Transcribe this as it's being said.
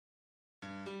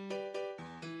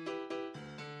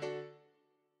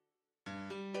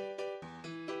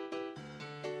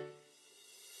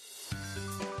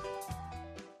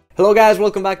Hello guys,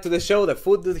 welcome back to the show. The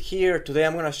Food Dude here. Today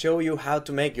I'm going to show you how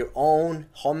to make your own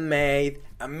homemade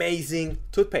amazing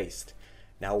toothpaste.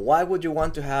 Now, why would you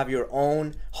want to have your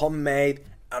own homemade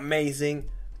amazing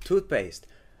toothpaste?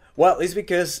 Well, it's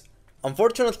because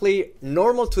unfortunately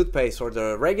normal toothpaste or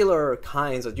the regular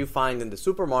kinds that you find in the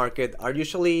supermarket are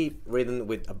usually ridden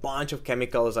with a bunch of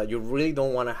chemicals that you really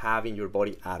don't want to have in your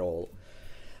body at all.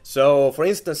 So for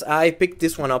instance, I picked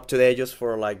this one up today just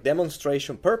for like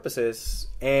demonstration purposes,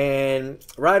 and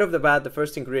right off the bat the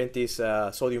first ingredient is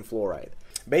sodium fluoride.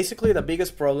 Basically the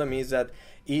biggest problem is that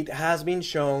it has been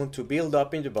shown to build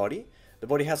up in the body. The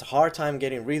body has a hard time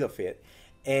getting rid of it,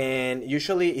 and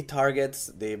usually it targets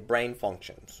the brain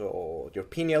function, so your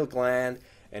pineal gland.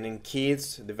 And in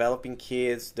kids, developing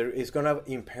kids, there is going to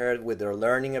impair with their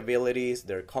learning abilities,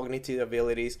 their cognitive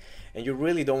abilities, and you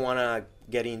really don't want to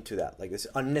get into that. Like, it's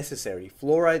unnecessary.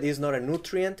 Fluoride is not a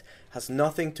nutrient, has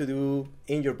nothing to do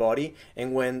in your body,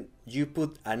 and when you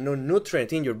put a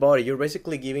nutrient in your body, you're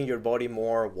basically giving your body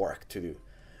more work to do,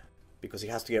 because it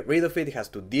has to get rid of it, it has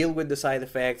to deal with the side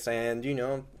effects, and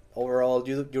overall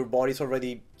your body's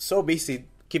already so busy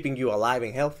keeping you alive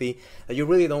and healthy that you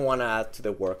really don't want to add to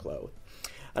the workload.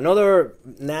 Another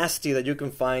nasty that you can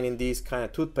find in this kind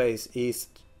of toothpaste is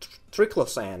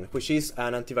triclosan, which is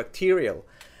an antibacterial,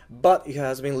 but it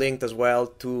has been linked as well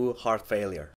to heart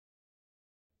failure.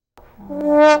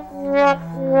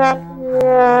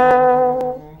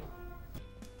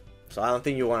 So I don't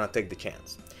think you want to take the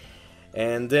chance.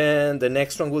 And then the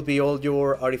next one would be all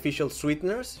your artificial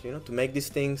sweeteners, to make these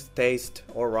things taste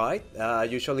alright.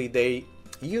 Usually they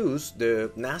use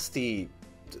the nasty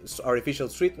artificial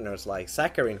sweeteners like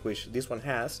saccharin, which this one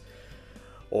has,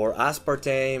 or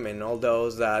aspartame, and all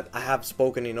those that I have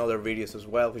spoken in other videos as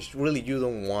well, which really you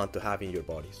don't want to have in your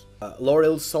bodies.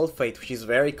 Lauryl sulfate, which is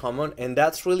very common, and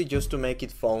that's really just to make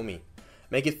it foamy.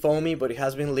 But it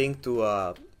has been linked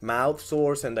to mouth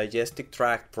sores and digestive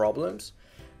tract problems.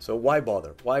 So why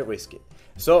bother? Why risk it?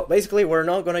 So basically we're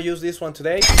not gonna use this one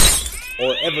today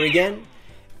or ever again.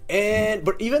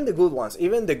 But even the good ones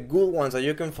that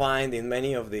you can find in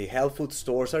many of the health food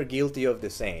stores are guilty of the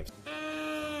same.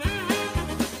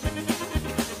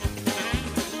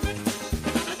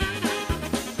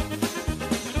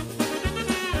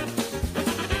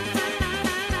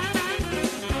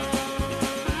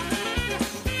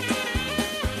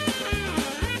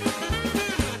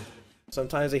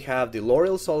 Sometimes they have the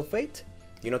lauryl sulfate,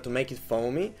 to make it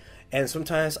foamy. And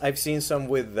sometimes I've seen some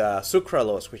with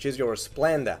sucralose, which is your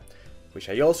Splenda, which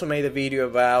I also made a video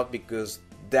about because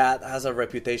that has a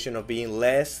reputation of being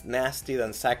less nasty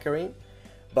than saccharin.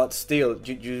 But still,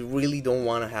 you really don't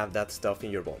want to have that stuff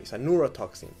in your body. It's a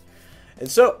neurotoxin. And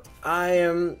so I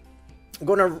am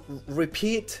gonna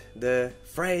repeat the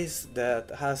phrase that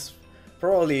has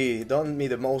probably done me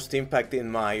the most impact in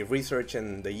my research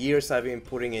and the years I've been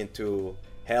putting into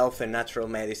health and natural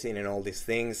medicine and all these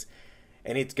things.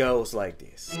 And it goes like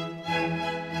this.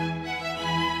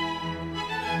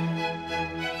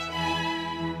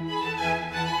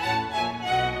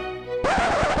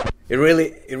 It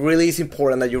really is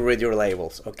important that you read your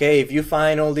labels, okay? If you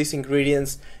find all these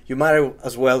ingredients, you might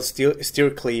as well steer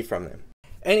clear from them.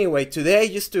 Anyway, today,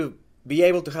 just to be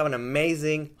able to have an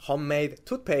amazing homemade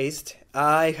toothpaste,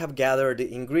 I have gathered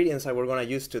the ingredients that we're gonna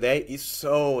use today. It's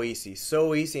so easy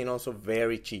and also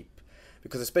very cheap.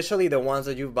 Because especially the ones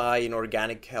that you buy in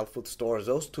organic health food stores,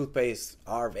 those toothpastes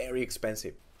are very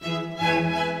expensive.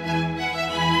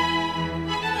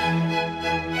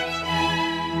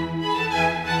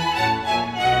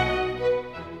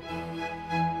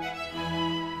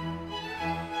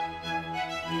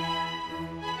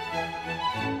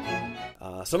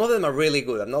 Some of them are really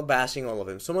good. I'm not bashing all of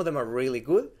them. Some of them are really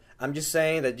good. I'm just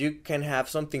saying that you can have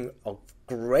something of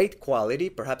great quality,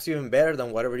 perhaps even better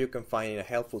than whatever you can find in a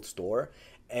health food store,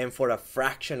 and for a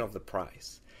fraction of the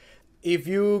price. If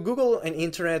you Google and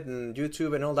internet and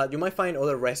YouTube and all that, you might find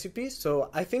other recipes. So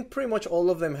I think pretty much all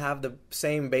of them have the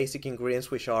same basic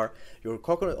ingredients, which are your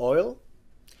coconut oil,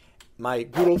 my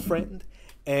good old friend,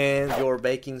 and your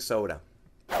baking soda.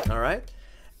 All right.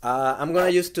 I'm gonna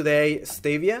use today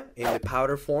stevia in the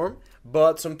powder form,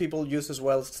 but some people use as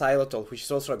well xylitol, which is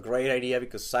also a great idea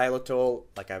because xylitol,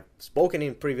 like I've spoken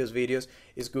in previous videos,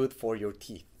 is good for your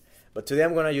teeth. But today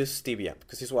I'm gonna use stevia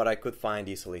because it's what I could find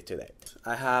easily today.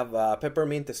 I have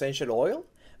peppermint essential oil,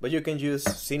 but you can use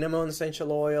cinnamon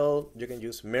essential oil, you can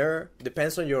use myrrh,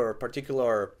 depends on your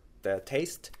particular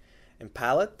taste and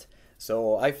palate.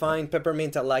 So I find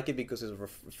peppermint, I like it because it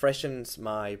freshens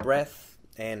my breath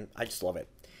and I just love it.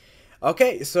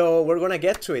 Okay, so we're gonna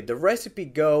get to it. The recipe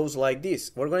goes like this.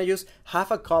 We're gonna use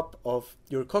half a cup of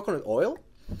your coconut oil,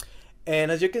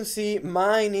 And as you can see,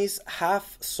 mine is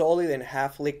half solid and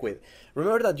half liquid.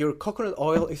 Remember that your coconut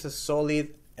oil is a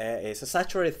solid, it's a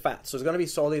saturated fat, so it's going to be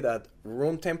solid at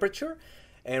room temperature.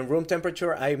 And room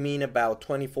temperature, I mean about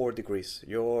 24 degrees.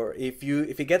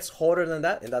 If it gets hotter than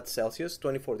that, and that's Celsius,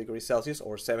 24 degrees Celsius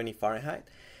or 70 Fahrenheit,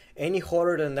 any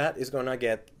hotter than that is gonna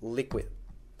get liquid,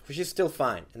 which is still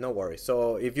fine, no worries.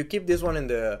 So if you keep this one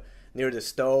near the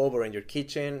stove or in your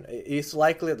kitchen, it's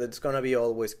likely that it's gonna be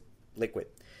always liquid.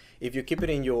 If you keep it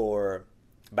in your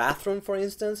bathroom, for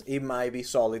instance, it might be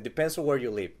solid. Depends on where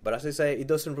you live. But as I say, it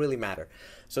doesn't really matter.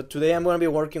 So today I'm gonna be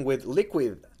working with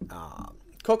liquid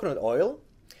coconut oil.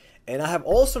 And I have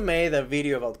also made a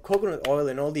video about coconut oil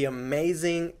and all the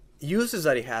amazing uses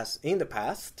that it has in the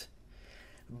past.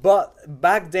 But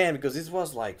back then, because this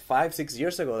was like 5-6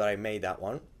 years ago that I made that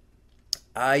one,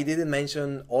 I didn't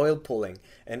mention oil pulling.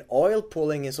 And oil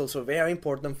pulling is also very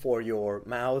important for your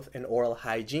mouth and oral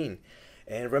hygiene.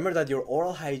 And remember that your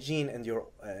oral hygiene and your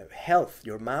health,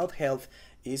 your mouth health,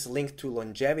 is linked to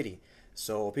longevity.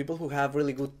 So people who have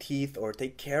really good teeth or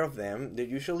take care of them, they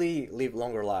usually live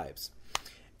longer lives.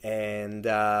 And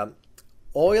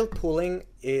oil pulling,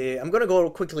 I'm gonna go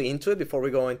quickly into it before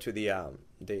we go into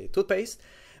the toothpaste.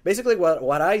 Basically,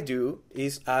 what I do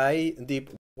is I dip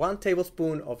 1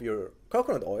 tablespoon of your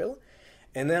coconut oil,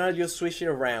 and then I just swish it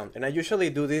around. And I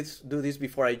usually do this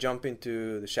before I jump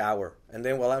into the shower. And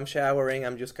then while I'm showering,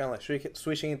 I'm just kind of like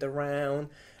swishing it around,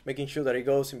 making sure that it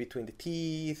goes in between the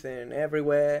teeth and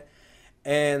everywhere.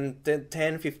 And then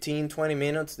 10, 15, 20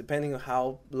 minutes, depending on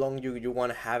how long you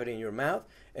want to have it in your mouth,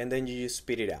 and then you just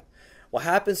spit it out. What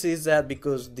happens is that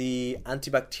because the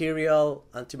antibacterial,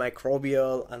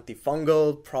 antimicrobial,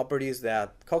 antifungal properties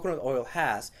that coconut oil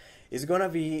has is going to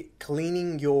be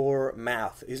cleaning your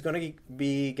mouth. It's going to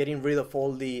be getting rid of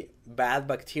all the bad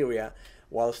bacteria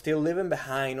while still leaving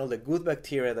behind all the good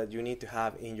bacteria that you need to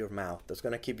have in your mouth. That's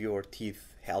going to keep your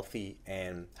teeth healthy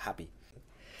and happy.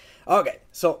 Okay,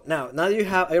 so now you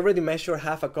have, I already measured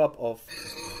half a cup of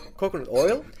coconut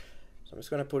oil. So I'm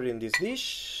just gonna put it in this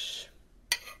dish.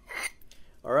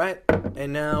 All right,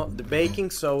 and now the baking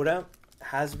soda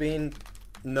has been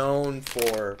known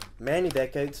for many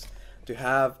decades to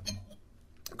have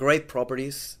great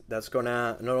properties. That's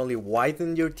gonna not only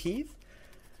whiten your teeth,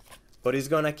 but it's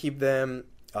gonna keep them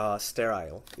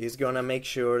sterile. It's gonna make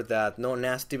sure that no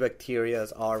nasty bacteria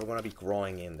are gonna be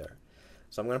growing in there.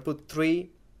 So I'm gonna put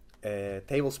 3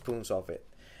 tablespoons of it.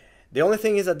 The only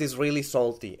thing is that it's really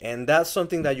salty, and that's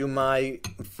something that you might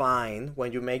find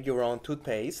when you make your own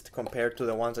toothpaste compared to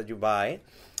the ones that you buy.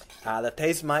 The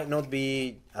taste might not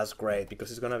be as great because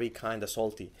it's gonna be kind of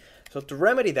salty. So to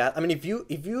remedy that, I mean, if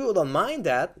you don't mind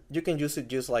that, you can use it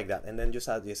just like that, and then just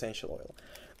add the essential oil.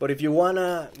 But if you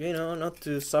wanna, not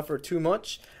to suffer too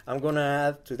much, I'm gonna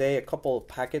add today a couple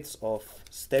packets of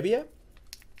stevia.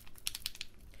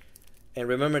 And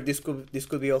remember, this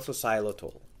could be also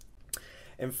xylitol.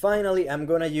 And finally, I'm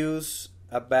gonna use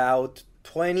about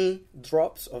 20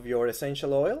 drops of your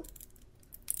essential oil.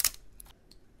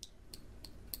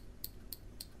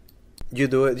 You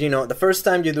do it, the first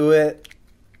time you do it,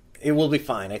 it will be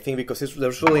fine, I think, because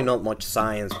there's really not much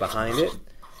science behind it.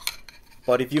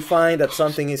 But if you find that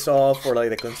something is off or like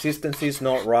the consistency is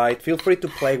not right, feel free to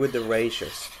play with the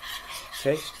ratios.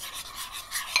 Okay?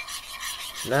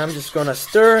 Now I'm just gonna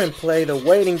stir and play the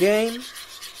waiting game.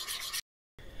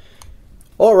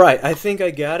 Alright, I think I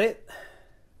got it.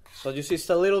 So you see it's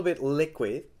a little bit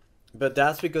liquid, but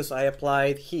that's because I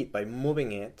applied heat by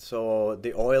moving it, so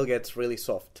the oil gets really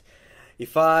soft.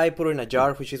 If I put it in a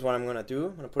jar, which is what I'm gonna do,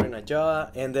 I'm gonna put it in a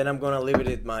jar and then I'm gonna leave it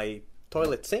in my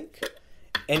toilet sink,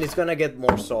 and it's gonna get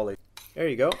more solid. There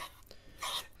you go.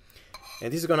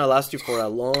 And this is gonna last you for a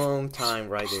long time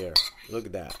right there. Look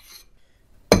at that.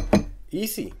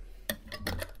 Easy.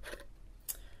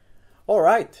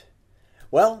 Alright.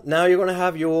 Well, now you're gonna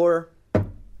have your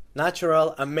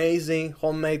natural, amazing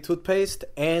homemade toothpaste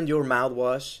and your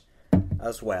mouthwash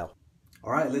as well.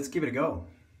 Alright, let's give it a go.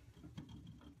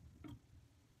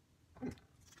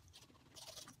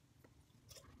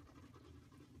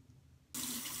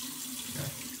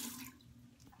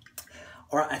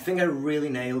 Alright, I think I really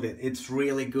nailed it. It's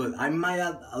really good. I might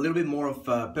add a little bit more of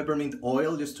peppermint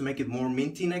oil just to make it more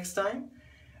minty next time.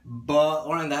 But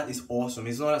other than that, it's awesome.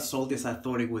 It's not as salty as I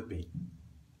thought it would be.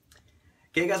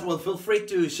 Okay guys, well, feel free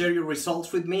to share your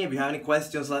results with me. If you have any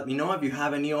questions, let me know. If you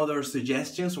have any other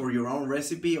suggestions or your own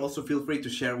recipe, also feel free to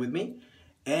share with me.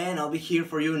 And I'll be here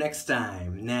for you next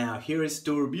time. Now, here is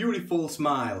to your beautiful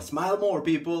smile. Smile more,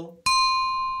 people.